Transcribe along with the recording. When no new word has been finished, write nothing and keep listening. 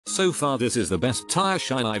So far this is the best tire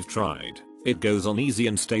shine I've tried. It goes on easy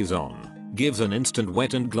and stays on. Gives an instant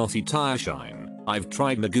wet and glossy tire shine. I've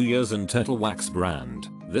tried Nagoya's and Turtle Wax brand.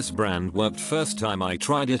 This brand worked first time I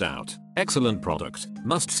tried it out. Excellent product.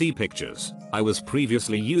 Must see pictures. I was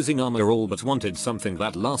previously using Armor All but wanted something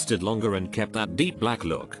that lasted longer and kept that deep black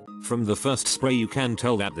look. From the first spray you can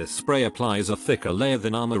tell that this spray applies a thicker layer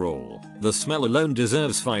than Armor All. The smell alone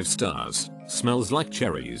deserves 5 stars. Smells like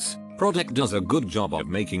cherries. Product does a good job of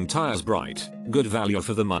making tires bright. Good value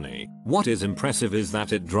for the money. What is impressive is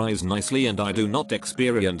that it dries nicely and I do not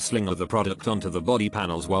experience sling of the product onto the body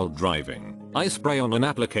panels while driving. I spray on an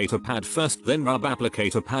applicator pad first then rub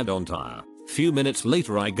applicator pad on tire. Few minutes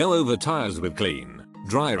later I go over tires with clean,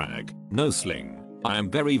 dry rag, no sling. I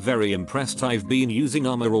am very impressed. I've been using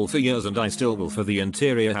Armor All for years and I still will for the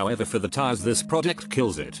interior, however for the tires this product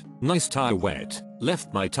kills it. Nice tire wet,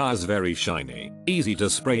 left my tires very shiny, easy to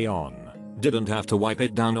spray on, didn't have to wipe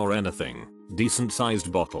it down or anything, decent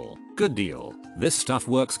sized bottle, good deal. This stuff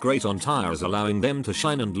works great on tires, allowing them to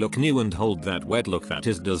shine and look new and hold that wet look that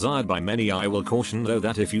is desired by many. I will caution though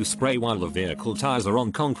that if you spray while the vehicle tires are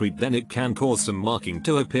on concrete then it can cause some marking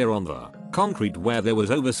to appear on the concrete where there was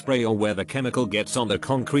overspray or where the chemical gets on the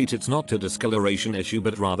concrete. It's not a discoloration issue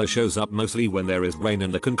but rather shows up mostly when there is rain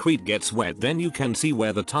and the concrete gets wet, then you can see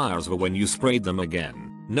where the tires were when you sprayed them again.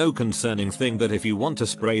 No concerning thing, but if you want to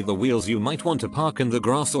spray the wheels you might want to park in the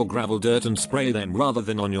grass or gravel dirt and spray them rather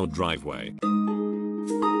than on your driveway.